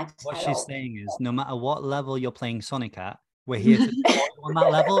no max. What she's saying is, no matter what level you're playing Sonic at, we're here to support you on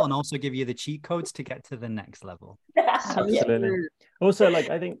that level and also give you the cheat codes to get to the next level. Absolutely. Also, like,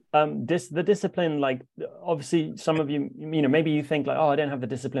 I think the discipline, like, obviously some of you, maybe you think like, oh, I don't have the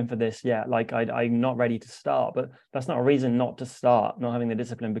discipline for this yet, like I'm not ready to start, but that's not a reason not to start, not having the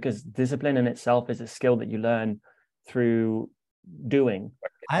discipline, because discipline in itself is a skill that you learn through doing.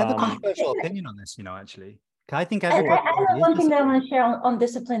 I have a controversial opinion on this, actually. I think I have one thing that I want to share on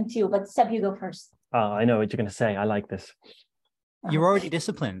discipline too, but Seb, you go first. I know what you're going to say. I like this. You're already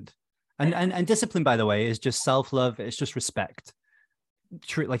disciplined. And discipline, by the way, is just self-love. It's just respect.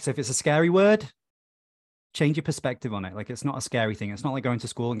 True. Like, so if it's a scary word, change your perspective on it. Like, it's not a scary thing. It's not like going to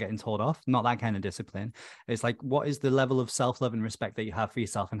school and getting told off. Not that kind of discipline. It's like, what is the level of self-love and respect that you have for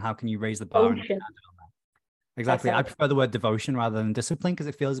yourself, and how can you raise the bar? Ocean. Exactly. I prefer the word devotion rather than discipline because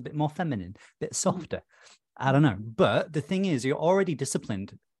it feels a bit more feminine, a bit softer. I don't know. But the thing is, you're already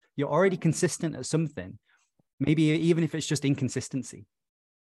disciplined. You're already consistent at something. Maybe even if it's just inconsistency.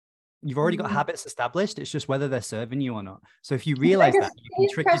 You've already got habits established. It's just whether they're serving you or not. So if you realize that, you can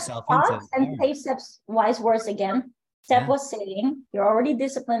trick yourself into it. And say Seb's wise words again. Seb was saying, you're already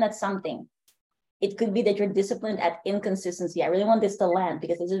disciplined at something. It could be that you're disciplined at inconsistency. I really want this to land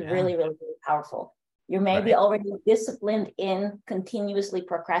because this is really, really, really powerful. You may be already disciplined in continuously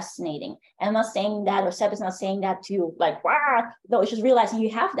procrastinating. And I'm not saying that, or Seb is not saying that to you, like, wow. No, it's just realizing you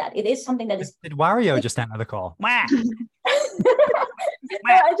have that. It is something that is. Did Wario just enter the call? Wah!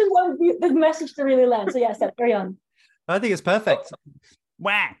 I just want the message to really land. So yeah, Seb, carry on. I think it's perfect.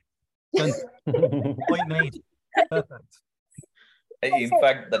 Wah! Done. Point made. Perfect. In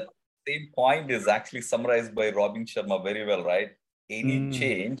fact, the same point is actually summarized by Robin Sharma very well, right? Any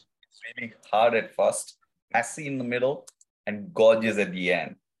change is really hard at first, messy in the middle, and gorgeous at the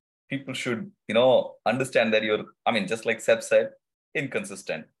end. People should, understand that you're, just like Seb said,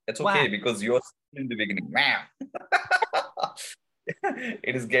 inconsistent. It's okay because you're still in the beginning.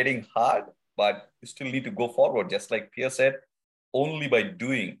 It is getting hard, but you still need to go forward. Just like Pierre said, only by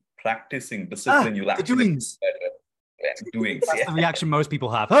doing, practicing discipline, you'll actually doings. get better. Doings. That's the reaction most people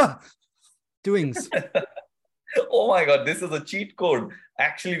have. Doings. Oh my God, this is a cheat code.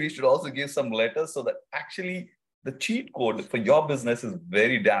 Actually, we should also give some letters so that actually the cheat code for your business is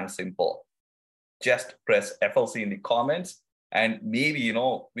very damn simple. Just press FLC in the comments and maybe,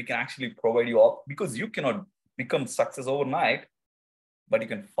 we can actually provide you all, because you cannot become success overnight, but you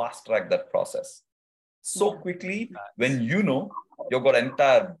can fast track that process so quickly when you've got an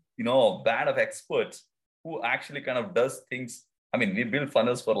entire, band of experts who actually kind of does things. We build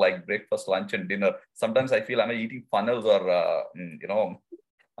funnels for like breakfast, lunch, and dinner. Sometimes I feel I'm eating funnels or,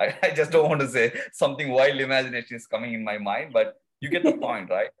 I just don't want to say something wild imagination is coming in my mind, but you get the point,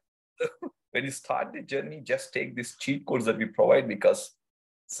 right? When you start the journey, just take these cheat codes that we provide because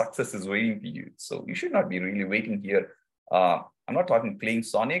success is waiting for you. So you should not be really waiting here. I'm not talking playing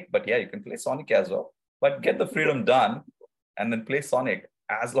Sonic, but yeah, you can play Sonic as well, but get the freedom done and then play Sonic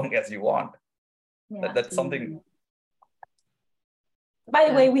as long as you want. Yeah. That's something. By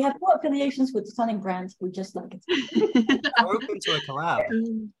the way, we have no affiliations with Sonic brands. We just like it. We're open to a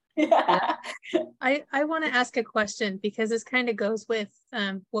collab. Yeah. I want to ask a question because this kind of goes with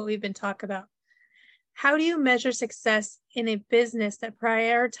what we've been talking about. How do you measure success in a business that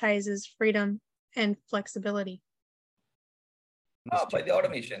prioritizes freedom and flexibility? By the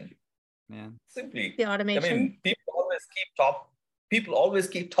automation. Yeah. Simply. The automation. People always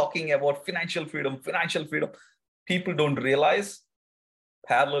keep talking about financial freedom. People don't realize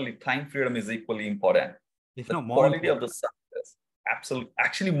parallelly time freedom is equally important. If the not more quality important. Of the success, absolutely,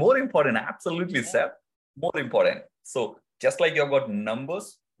 actually more important. Absolutely, Seb, more important. So just like you've got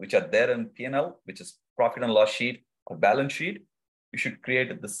numbers which are there in P&L, which is profit and loss sheet or balance sheet, you should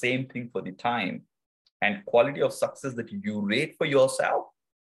create the same thing for the time. And quality of success that you rate for yourself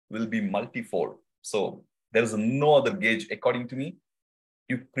will be multifold. So there is no other gauge, according to me.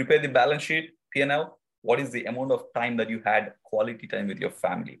 You prepare the balance sheet, P&L. What is the amount of time that you had quality time with your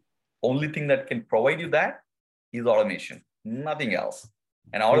family? Only thing that can provide you that is automation, nothing else.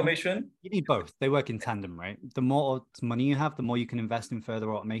 And automation. You need both. They work in tandem, right? The more money you have, the more you can invest in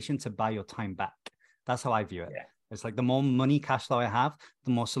further automation to buy your time back. That's how I view it. Yeah. It's like the more money cash flow I have,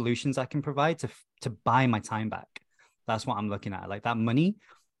 the more solutions I can provide to buy my time back. That's what I'm looking at. Like that money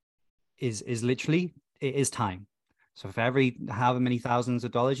is literally, it is time. So for every however many thousands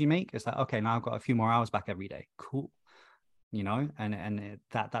of dollars you make, it's like, okay, now I've got a few more hours back every day. Cool.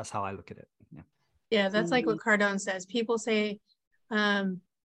 That's how I look at it. Yeah, that's like what Cardone says. People say,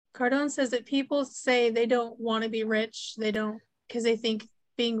 Cardone says that people say they don't want to be rich. They don't, because they think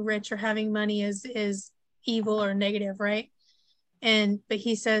being rich or having money is evil or negative, right? But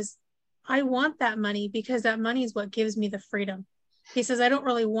he says, I want that money because that money is what gives me the freedom. He says, I don't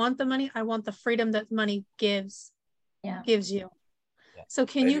really want the money. I want the freedom that money gives you. Yeah. So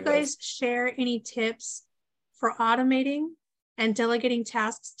can you guys share any tips for automating and delegating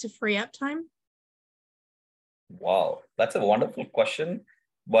tasks to free up time? Wow, that's a wonderful question.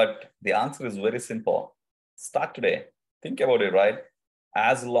 But the answer is very simple. Start today. Think about it, right?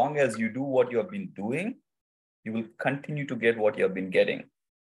 As long as you do what you have been doing, you will continue to get what you have been getting.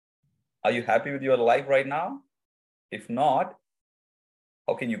 Are you happy with your life right now? If not,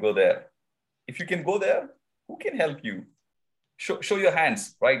 how can you go there? If you can go there, who can help you? Show your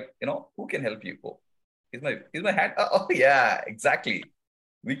hands, right? Who can help you go? Is my hand? Oh, yeah, exactly.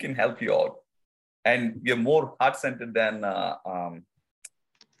 We can help you out. And we are more heart-centered than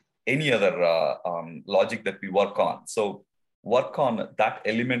any other logic that we work on. So work on that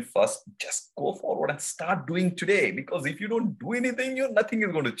element first. Just go forward and start doing today. Because if you don't do anything, nothing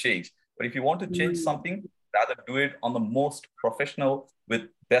is going to change. But if you want to change something, rather do it on the most professional with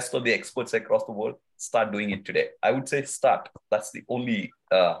best of the experts across the world. Start doing it today. I would say start. That's the only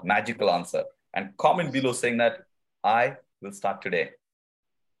magical answer. And comment below saying that I will start today.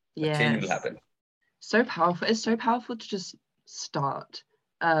 Yeah, change will happen. So powerful. It's so powerful to just start.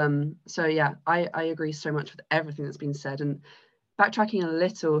 So yeah, I agree so much with everything that's been said, and backtracking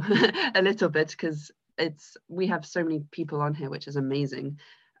a little bit, because we have so many people on here, which is amazing.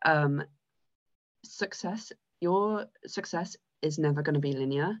 Your success is never going to be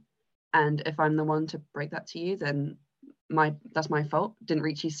linear, and if I'm the one to break that to you, then that's my fault. Didn't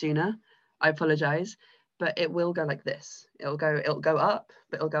reach you sooner. I apologize. But it will go like this. It'll go up,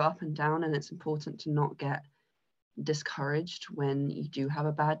 but it'll go up and down, and it's important to not get discouraged when you do have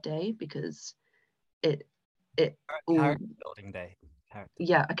a bad day, because character building day.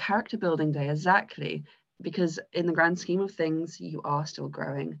 Yeah, a character building day, exactly. Because in the grand scheme of things, you are still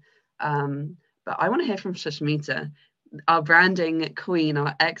growing. But I want to hear from Sushmita, our branding queen,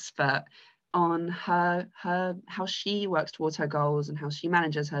 our expert, on how she works towards her goals and how she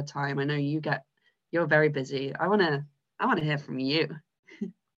manages her time. I know you're very busy. I want to hear from you.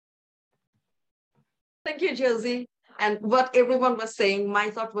 Thank you, Josie. And what everyone was saying, my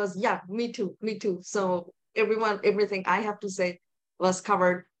thought was, yeah, me too. So everything I have to say was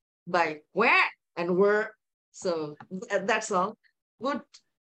covered by where and where. So that's all. Good.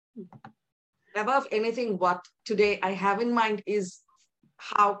 Above anything, what today I have in mind is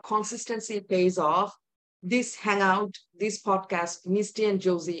how consistency pays off. This hangout, this podcast, Misty and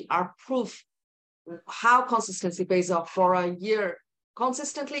Josie are proof how consistency pays off. For a year,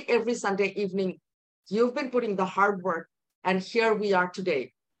 consistently every Sunday evening, you've been putting the hard work, and here we are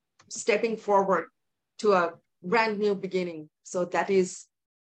today, stepping forward to a brand new beginning. So that is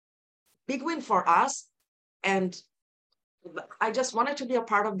big win for us, and I just wanted to be a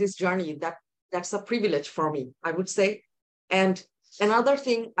part of this journey. That's a privilege for me, I would say. And another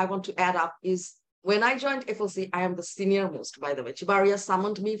thing I want to add up is, when I joined FLC, I am the senior most, by the way. Chibaria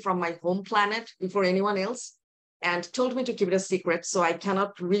summoned me from my home planet before anyone else and told me to keep it a secret, so I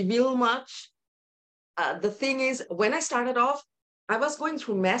cannot reveal much. The thing is, when I started off, I was going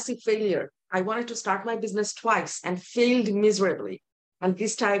through massive failure. I wanted to start my business twice and failed miserably. And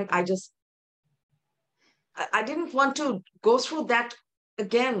this time I didn't want to go through that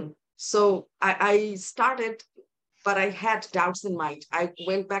again. So I started, but I had doubts in mind. I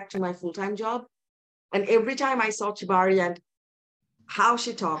went back to my full-time job. And every time I saw Chibari and how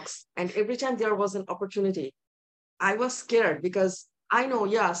she talks, and every time there was an opportunity, I was scared, because I know,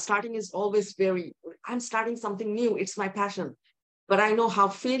 yeah, starting is always I'm starting something new. It's my passion. But I know how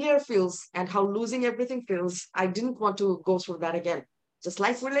failure feels and how losing everything feels. I didn't want to go through that again. Just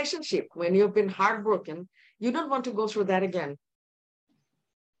like relationship, when you've been heartbroken, you don't want to go through that again.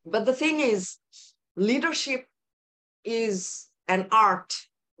 But the thing is, leadership is an art.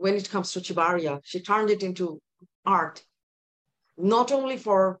 When it comes to Chibaria, she turned it into art, not only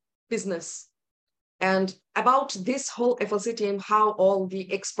for business. And about this whole FLC team, how all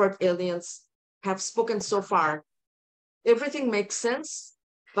the expert aliens have spoken so far, everything makes sense,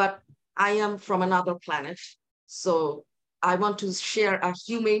 but I am from another planet. So I want to share a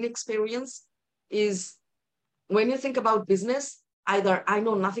humane experience. Is when you think about business, either I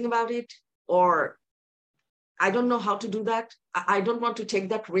know nothing about it, or I don't know how to do that. I don't want to take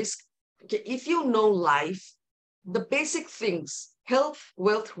that risk. Okay, if you know life, the basic things, health,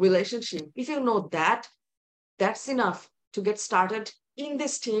 wealth, relationship, if you know that, that's enough to get started in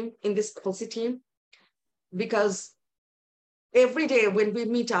this team, in this FLC team. Because every day when we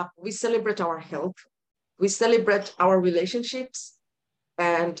meet up, we celebrate our health, we celebrate our relationships.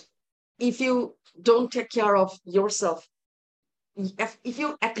 And if you don't take care of yourself, if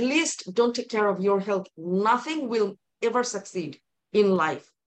you at least don't take care of your health, nothing will ever succeed in life.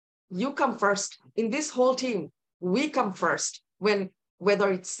 You come first. In this whole team, we come first.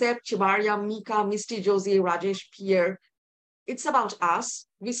 Whether it's Seb, Chibaria, Mika, Misty, Josie, Rajesh, Pierre, it's about us.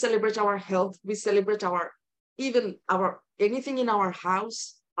 We celebrate our health. We celebrate anything in our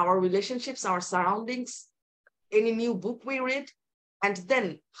house, our relationships, our surroundings, any new book we read, and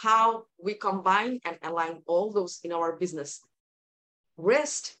then how we combine and align all those in our business.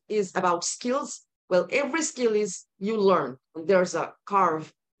 Rest is about skills. Well, every skill is you learn. There's a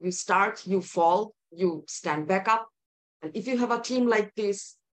curve. You start, you fall, you stand back up. And if you have a team like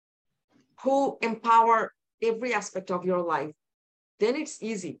this, who empower every aspect of your life, then it's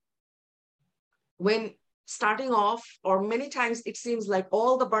easy. When starting off, or many times it seems like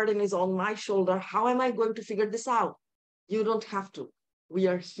all the burden is on my shoulder, how am I going to figure this out? You don't have to. We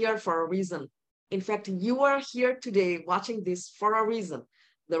are here for a reason. In fact, you are here today watching this for a reason.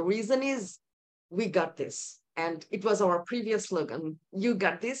 The reason is we got this. And it was our previous slogan, you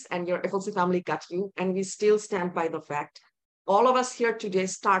got this and your FLC family got you. And we still stand by the fact all of us here today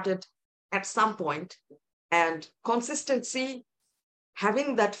started at some point, and consistency,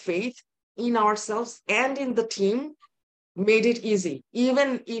 having that faith in ourselves and in the team made it easy.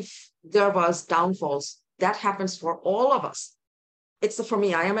 Even if there was downfalls, that happens for all of us. It's for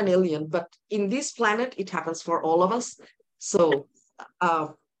me, I am an alien, but in this planet, it happens for all of us. So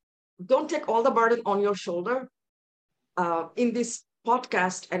don't take all the burden on your shoulder. In this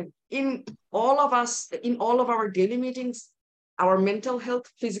podcast and in all of us, in all of our daily meetings, our mental health,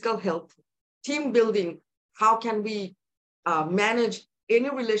 physical health, team building, how can we manage any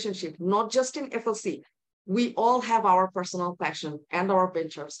relationship, not just in FLC. We all have our personal passion and our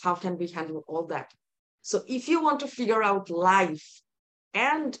ventures. How can we handle all that? So if you want to figure out life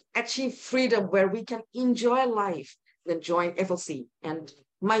and achieve freedom where we can enjoy life, then join FLC. And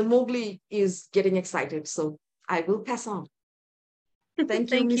my Mowgli is getting excited, so I will pass on.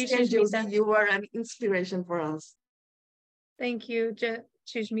 Thank you, Mr. Josie. You are an inspiration for us. Thank you,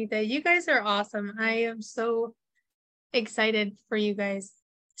 Sushmita. You guys are awesome. I am so excited for you guys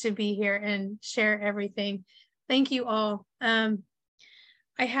to be here and share everything. Thank you all. I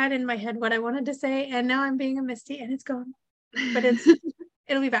had in my head what I wanted to say, and now I'm being a Misty and it's gone, but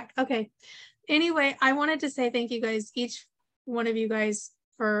it'll be back. Okay. Anyway, I wanted to say thank you guys, each one of you guys,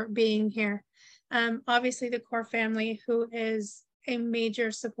 for being here. Obviously the core family, who is a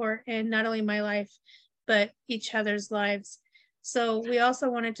major support in not only my life, but each other's lives. So we also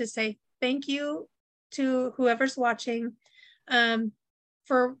wanted to say thank you to whoever's watching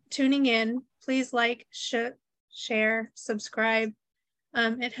for tuning in. Please like, share, subscribe.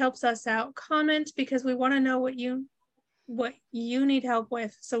 It helps us out. Comment, because we want to know what you need help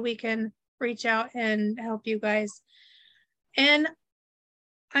with, so we can reach out and help you guys. And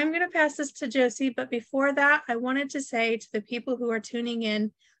I'm going to pass this to Josie, but before that, I wanted to say to the people who are tuning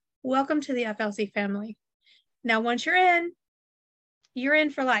in, welcome to the FLC family. Now, once you're in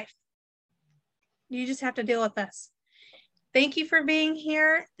for life. You just have to deal with us. Thank you for being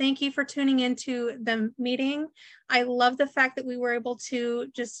here. Thank you for tuning into the meeting. I love the fact that we were able to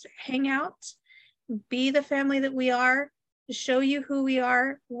just hang out, be the family that we are, show you who we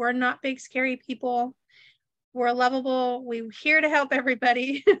are. We're not big, scary people. We're lovable. We're here to help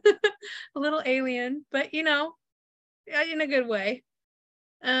everybody. A little alien, but in a good way.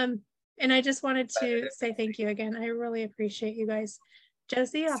 And I just wanted to say thank you again. I really appreciate you guys.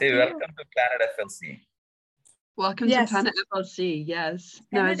 Josie, say welcome to Planet FLC. Welcome to Planet FLC. Yes.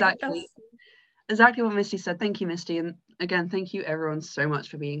 No, exactly. Exactly what Misty said. Thank you, Misty. And again, thank you everyone so much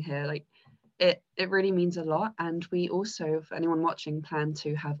for being here. Like it really means a lot. And we also, for anyone watching, plan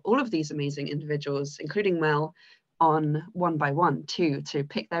to have all of these amazing individuals, including Mel, on one by one too, to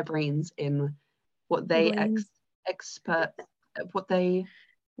pick their brains in what they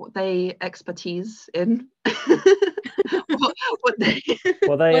expertise in. what they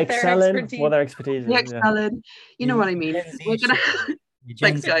excel in, what their expertise they excel in. You know what I mean. We're gonna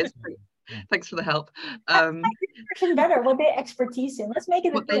thanks guys. Thanks for the help. Better what they expertise in. Let's make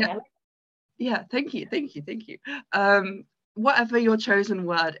it a thing. Yeah, thank you. Whatever your chosen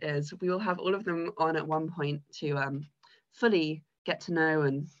word is, we will have all of them on at one point to fully get to know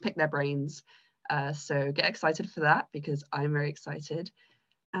and pick their brains. So get excited for that, because I'm very excited.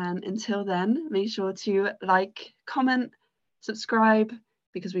 And until then, make sure to like, comment, subscribe,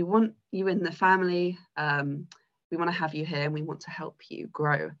 because we want you in the family. We want to have you here and we want to help you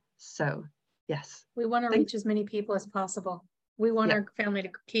grow. So yes. We want to reach as many people as possible. We want our family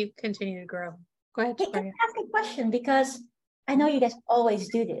to continue to grow. Go ahead. Hey, can I ask a question? Because I know you guys always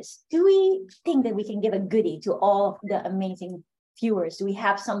do this. Do we think that we can give a goodie to all of the amazing viewers? Do we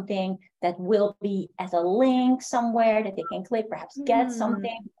have something that will be as a link somewhere that they can click, perhaps get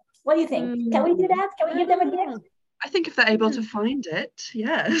something? What do you think? Can we do that? Can we give them a gift? I think if they're able to find it,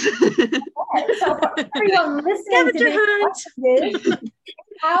 yes. So for everyone listening to this,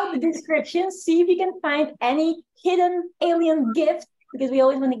 out the description, see if you can find any hidden alien gift, because we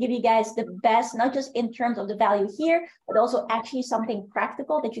always want to give you guys the best, not just in terms of the value here, but also actually something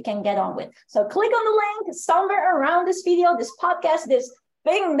practical that you can get on with. So click on the link somewhere around this video, this podcast, this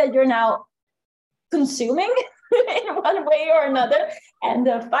thing that you're now consuming. in one way or another, and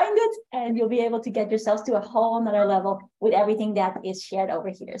find it, and you'll be able to get yourselves to a whole another level with everything that is shared over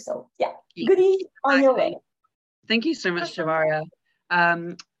here. So yeah, goodie on your way. Thank you so much, Javaria.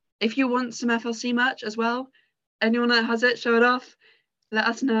 If you want some FLC merch as well, anyone that has it, show it off. Let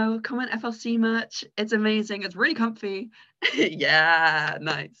us know. Comment FLC merch. It's amazing. It's really comfy. Yeah,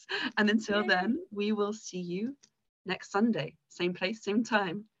 nice. And until then, we will see you next Sunday. Same place, same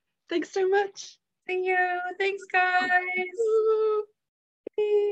time. Thanks so much. See you. Thanks, guys.